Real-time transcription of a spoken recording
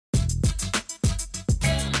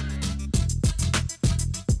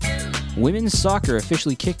Women's soccer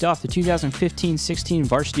officially kicked off the 2015-16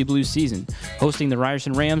 Varsity Blues season, hosting the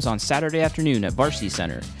Ryerson Rams on Saturday afternoon at Varsity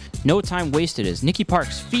Center. No time wasted as Nikki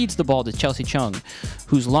Parks feeds the ball to Chelsea Chung,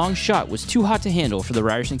 whose long shot was too hot to handle for the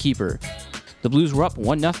Ryerson keeper. The Blues were up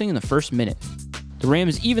 1-0 in the first minute. The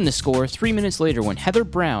Rams evened the score 3 minutes later when Heather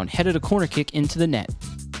Brown headed a corner kick into the net.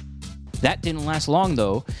 That didn't last long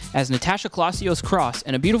though, as Natasha Clausio's cross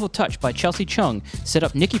and a beautiful touch by Chelsea Chung set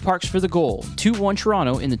up Nikki Parks for the goal, 2-1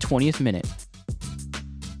 Toronto in the 20th minute.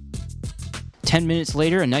 10 minutes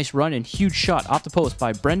later, a nice run and huge shot off the post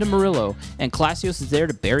by Brenda Murillo, and Clausios is there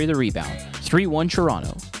to bury the rebound, 3-1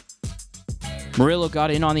 Toronto. Murillo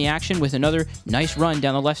got in on the action with another nice run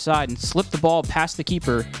down the left side and slipped the ball past the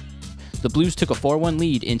keeper. The Blues took a 4-1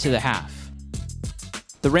 lead into the half.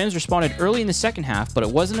 The Rams responded early in the second half, but it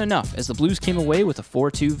wasn't enough as the Blues came away with a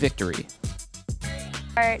 4-2 victory.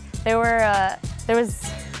 There was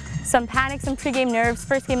some panic, some pregame nerves.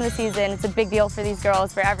 First game of the season, it's a big deal for these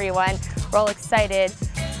girls, for everyone. We're all excited,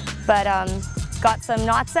 but got some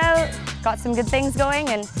knots out, got some good things going,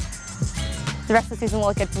 and the rest of the season will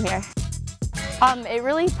look good from here. It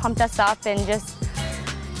really pumped us up, and just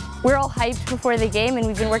we're all hyped before the game, and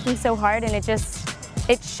we've been working so hard, and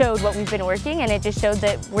it showed what we've been working, and it just showed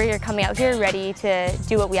that we're coming out here ready to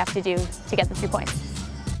do what we have to do to get the 3 points.